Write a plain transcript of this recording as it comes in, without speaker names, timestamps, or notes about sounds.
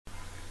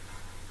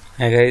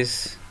Hi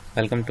guys,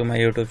 welcome to my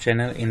YouTube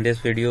channel. In this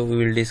video we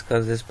will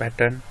discuss this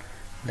pattern,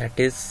 that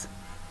is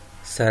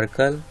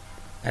circle,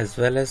 as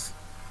well as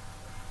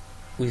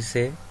we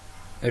say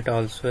it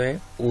also a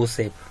O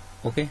shape.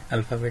 Okay,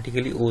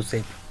 alphabetically O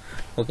shape.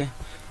 Okay,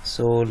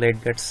 so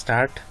let's get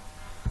start.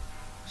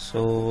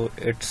 So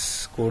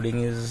its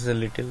coding is a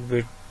little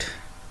bit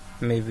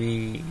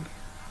maybe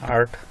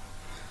hard,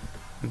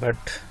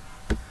 but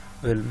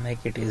we'll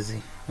make it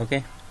easy.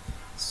 Okay,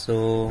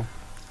 so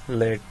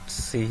let's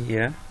see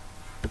here.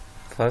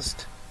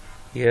 First,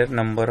 here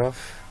number of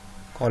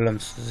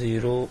columns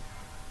 0,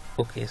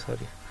 okay,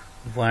 sorry,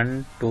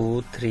 1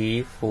 2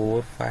 3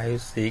 4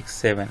 5 6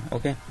 7.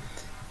 Okay,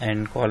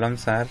 and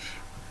columns are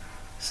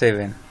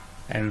 7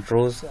 and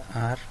rows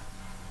are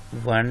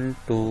 1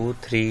 2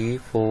 3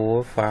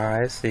 4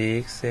 5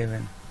 6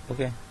 7.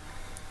 Okay,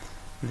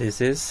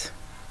 this is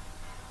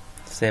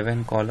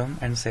 7 column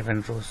and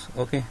 7 rows.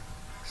 Okay,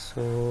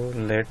 so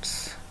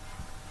let's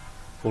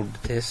put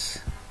this,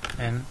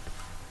 and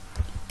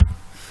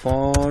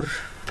for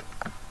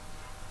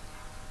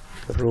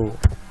row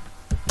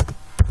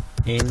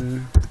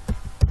in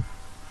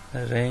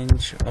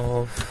range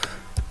of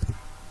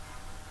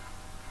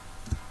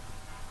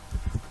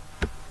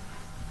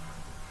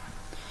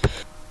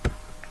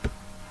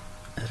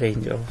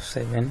range of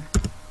 7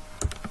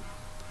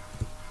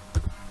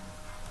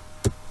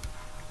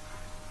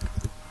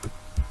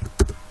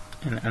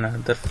 and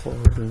another for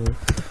loop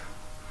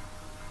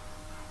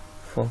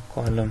for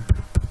column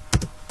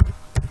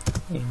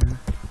in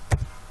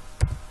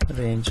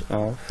range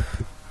of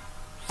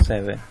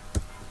 7.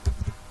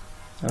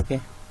 Okay,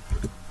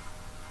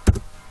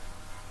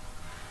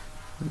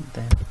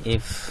 then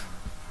if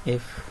we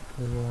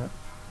want,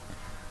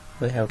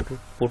 we have to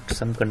put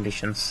some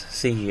conditions.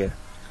 See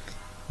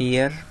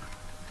here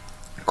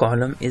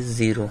column is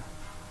 0.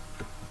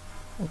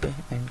 Okay,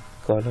 and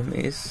column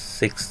is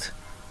 6th,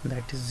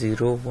 that is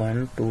 0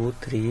 1 2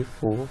 3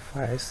 4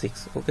 5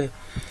 6. Okay,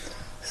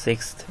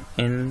 6th.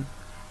 In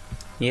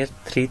here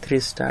 3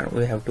 star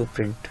we have to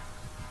print,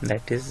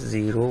 that is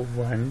 0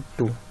 1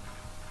 2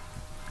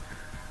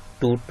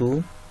 2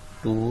 2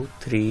 2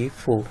 3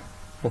 4.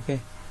 Okay,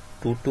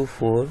 2 to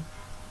 4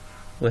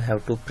 we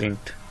have to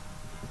print.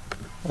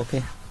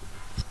 Okay,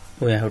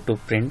 we have to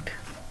print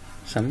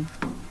some,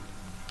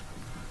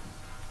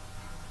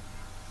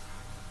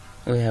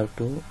 we have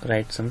to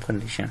write some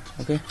condition.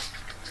 Okay,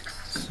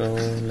 so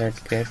let's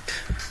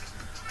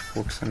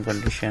put some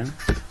condition.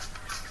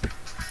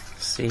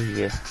 See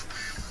here,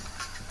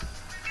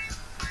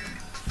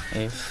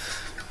 if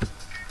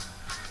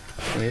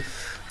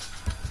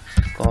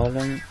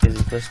column is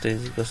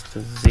equals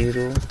to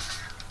 0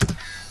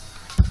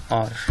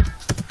 or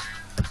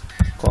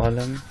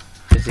column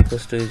is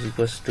equals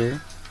to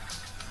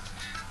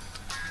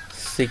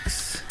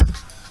 6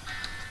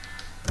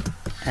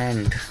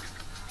 and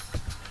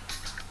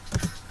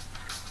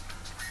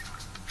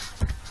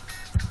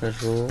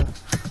row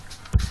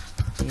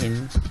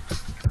in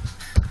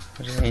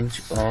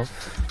range of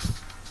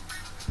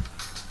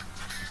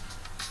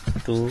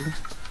 2,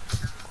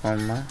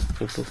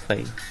 2 to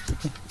 5.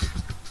 Okay,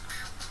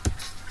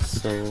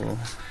 so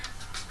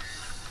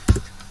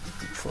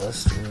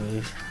first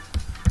we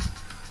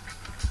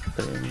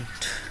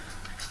print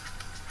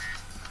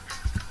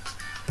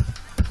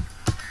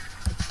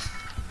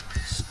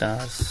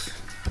stars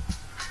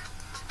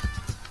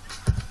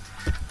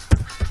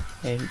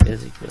and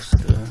is equals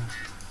to,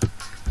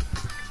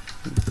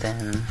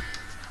 then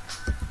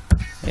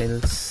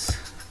else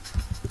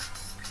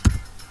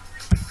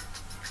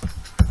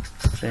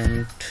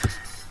print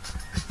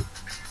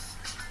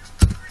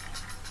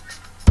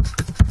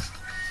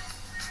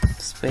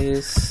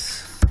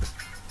space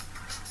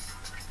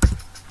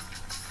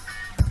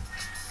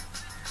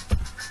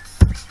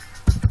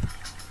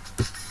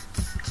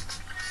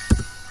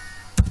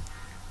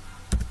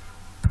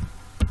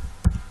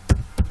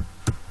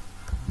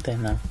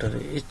then after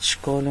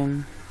each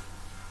column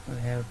we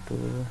have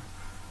to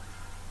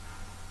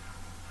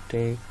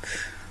take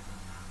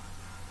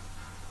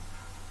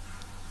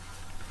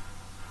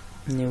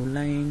new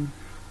line.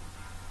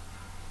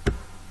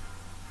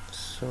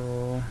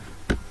 So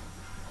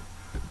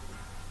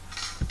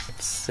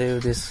let's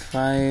save this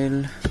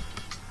file,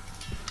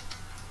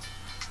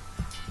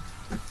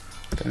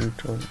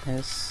 Control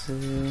S,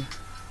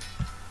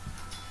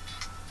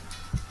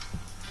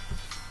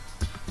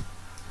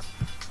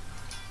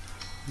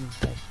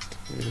 that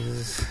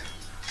is,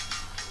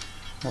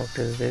 what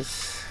is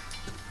this?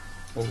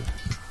 Oh,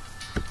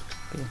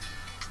 okay,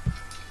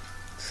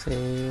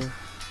 save,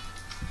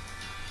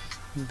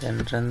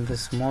 then run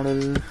this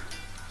model.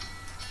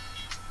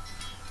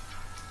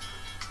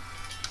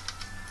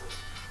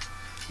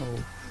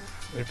 Oh,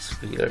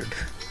 it's weird,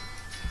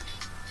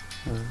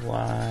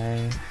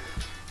 why?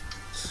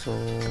 So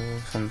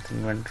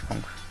something went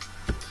wrong.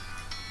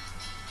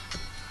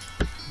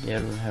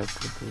 Here we have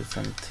to do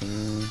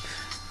something.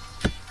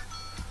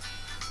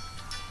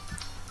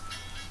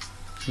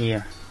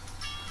 Yeah,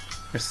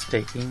 it's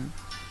taking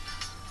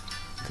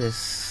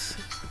this,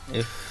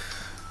 if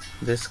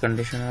this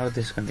condition or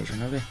this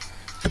condition. Okay,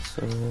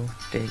 so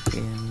take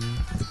in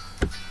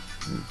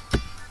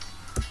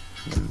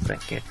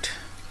bracket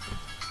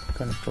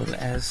control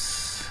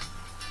S,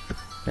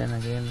 then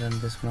again run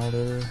this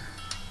model.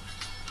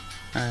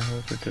 I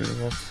hope it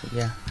will work.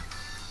 Yeah,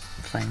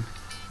 fine.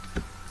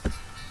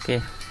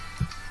 Okay,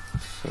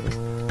 so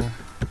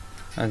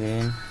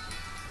again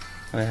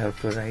we have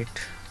to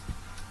write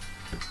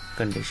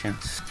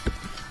conditions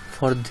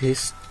for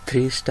this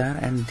 3 star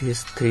and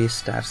these 3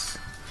 stars.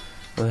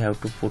 We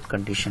have to put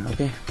condition.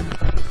 Okay,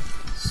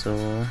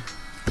 so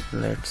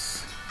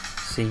let's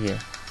see here.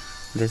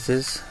 This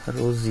is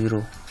row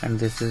 0 and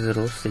this is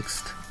row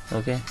 6th.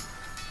 Okay,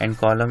 and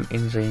column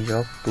in range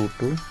of 2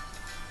 to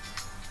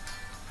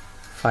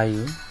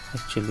 5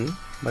 actually,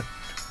 but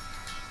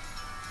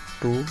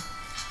 2,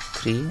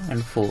 3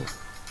 and 4.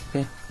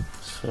 Okay,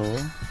 so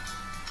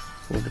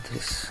put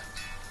this.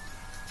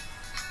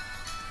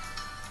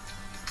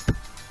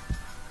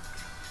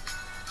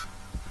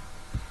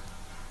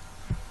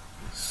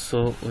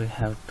 So we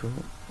have to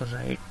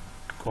write,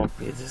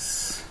 copy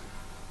this.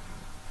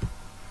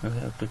 We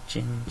have to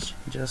change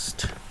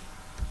just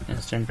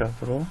instead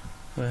of row,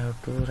 we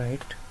have to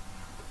write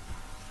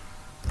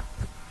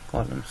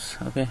columns.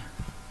 Okay,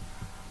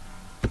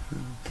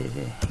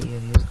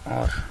 here is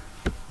or.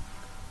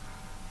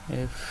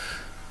 If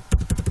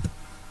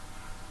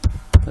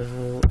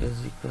row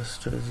is equals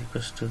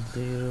to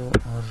 0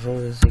 or row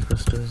is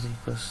equals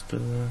to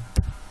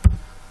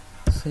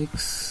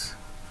 6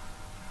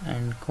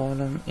 and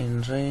column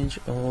in range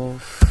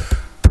of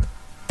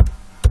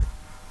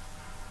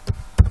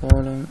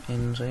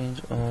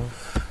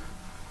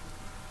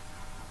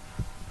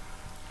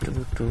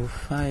 2 to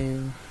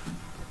 5,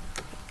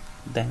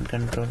 then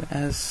control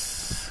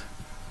S,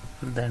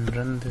 then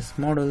run this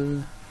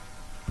model.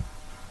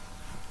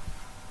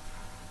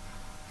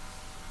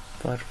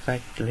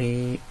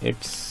 Perfectly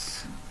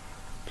it's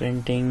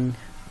printing,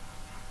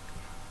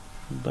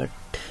 but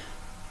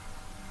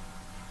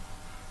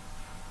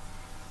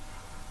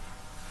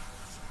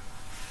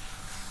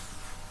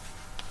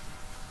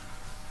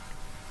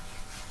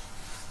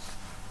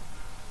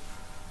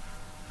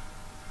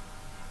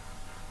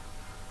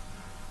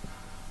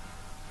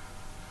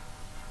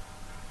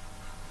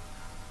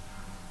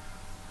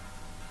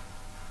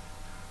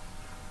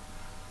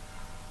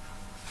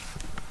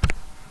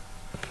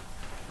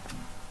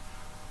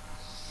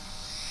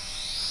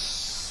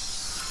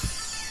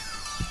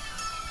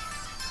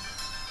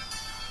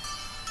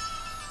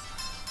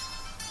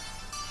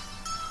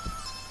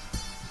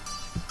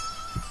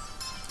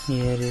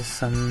here is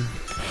some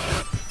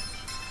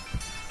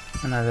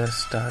another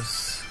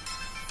stars,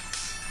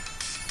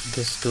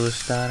 this 2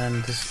 star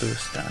and this 2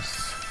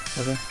 stars.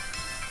 Okay,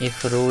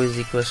 if row is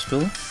equals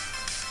to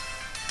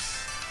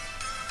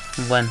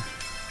 1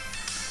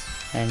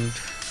 and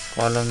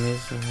column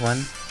is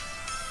 1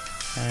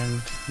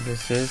 and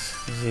this is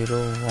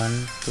 0,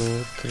 1,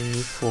 2,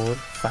 3, 4,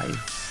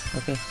 5.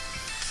 Okay,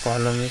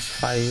 column is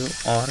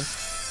 5 or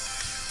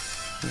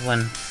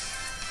 1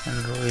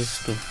 and row is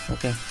 2.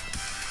 Okay,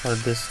 for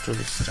this 2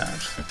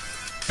 stars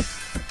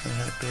we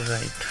have to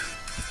write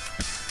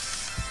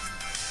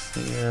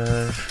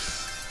here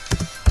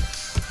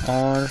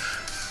or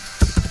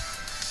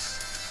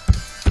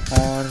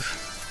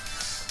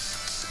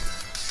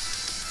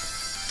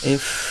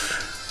if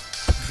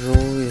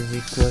row is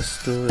equals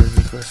to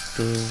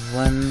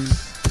 1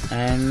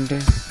 and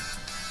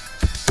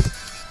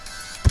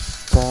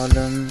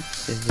column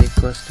is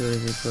equals to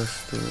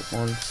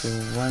also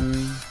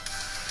 1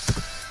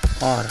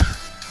 or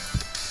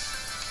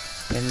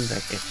in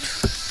bracket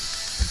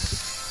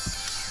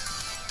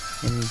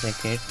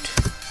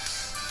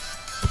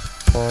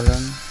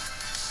column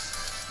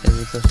is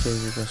equals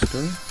to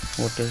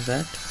what is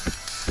that?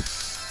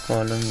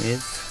 Column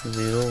is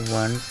 0,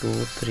 1,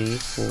 2, 3,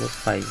 4,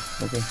 5.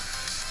 Okay,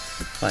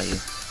 5.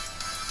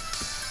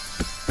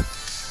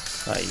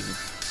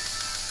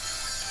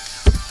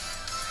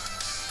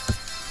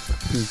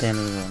 Then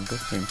we want to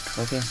print.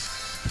 Okay,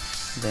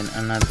 then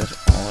another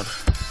or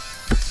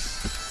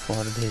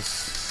for this.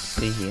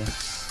 See here,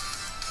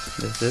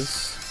 this is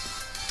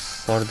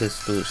for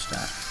this 2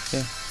 star.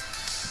 Okay,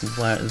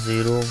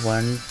 0,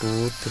 1,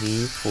 2,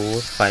 3,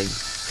 4, 5,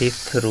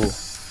 5th row.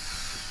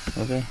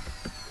 Okay,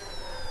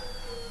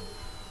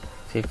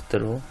 5th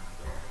row,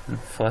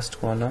 first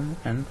column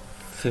and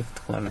 5th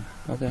column.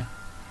 Okay,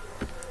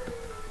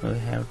 we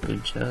have to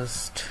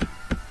just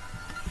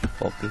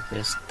copy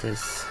paste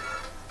this.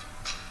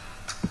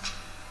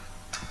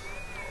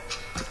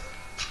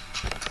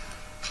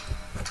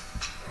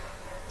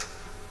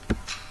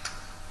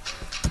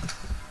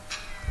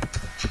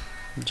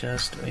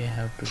 Just we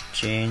have to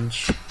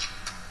change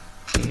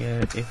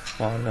here. If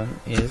column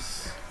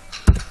is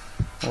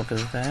what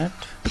is that?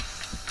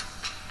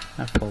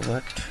 I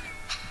forgot.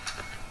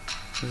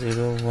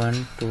 0,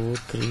 1, 2,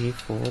 3,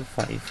 4,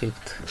 5,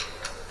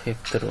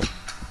 5th row.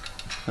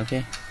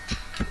 Okay,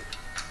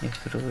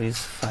 if row is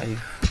 5,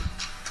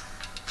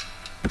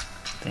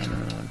 then we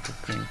want to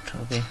print.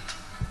 Okay,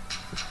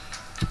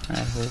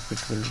 I hope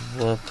it will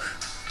work.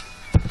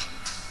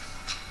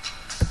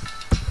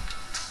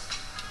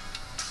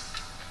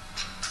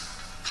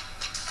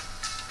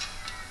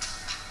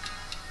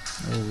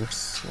 Oh, it's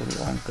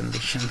so long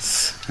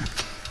conditions.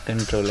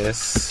 Control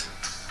S.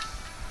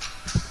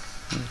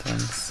 And then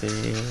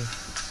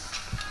save.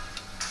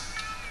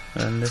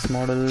 Run this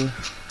model.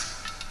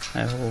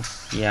 I hope,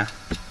 yeah,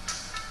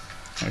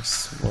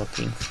 it's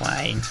working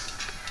fine.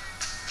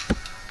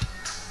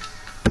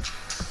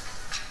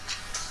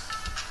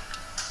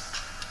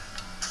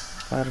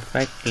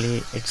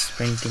 Perfectly, it's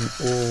printing.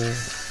 Oh,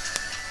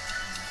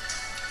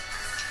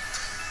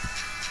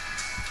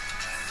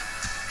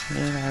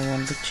 then I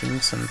want to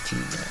change something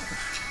there.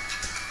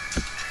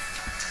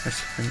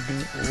 It's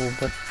printing. Oh,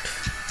 but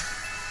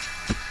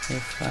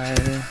if I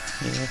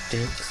here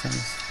take some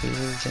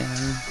space,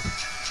 then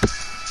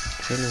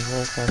it will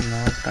work or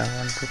not. I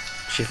want to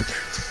check.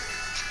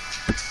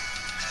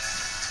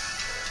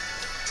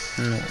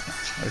 No,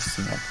 it's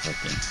not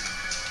working.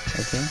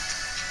 Okay,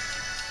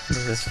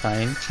 this is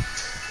fine.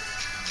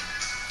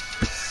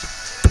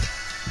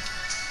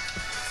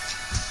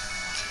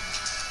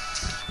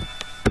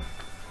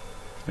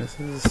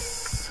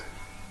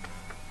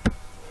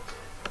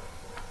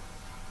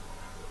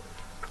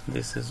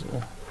 This is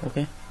oh,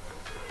 okay.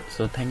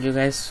 So thank you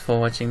guys for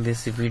watching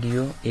this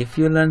video. If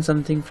you learned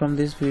something from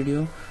this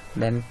video,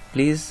 then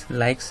please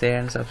like, share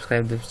and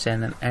subscribe this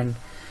channel. And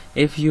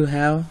if you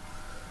have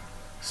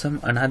some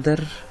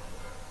another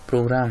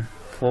program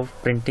for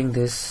printing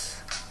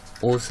this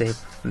O shape,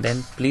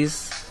 then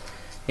please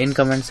in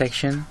comment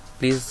section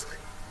please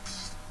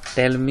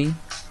tell me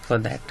for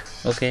that.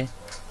 Okay,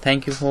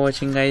 thank you for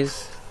watching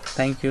guys.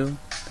 Thank you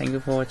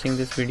for watching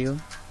this video.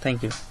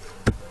 Thank you.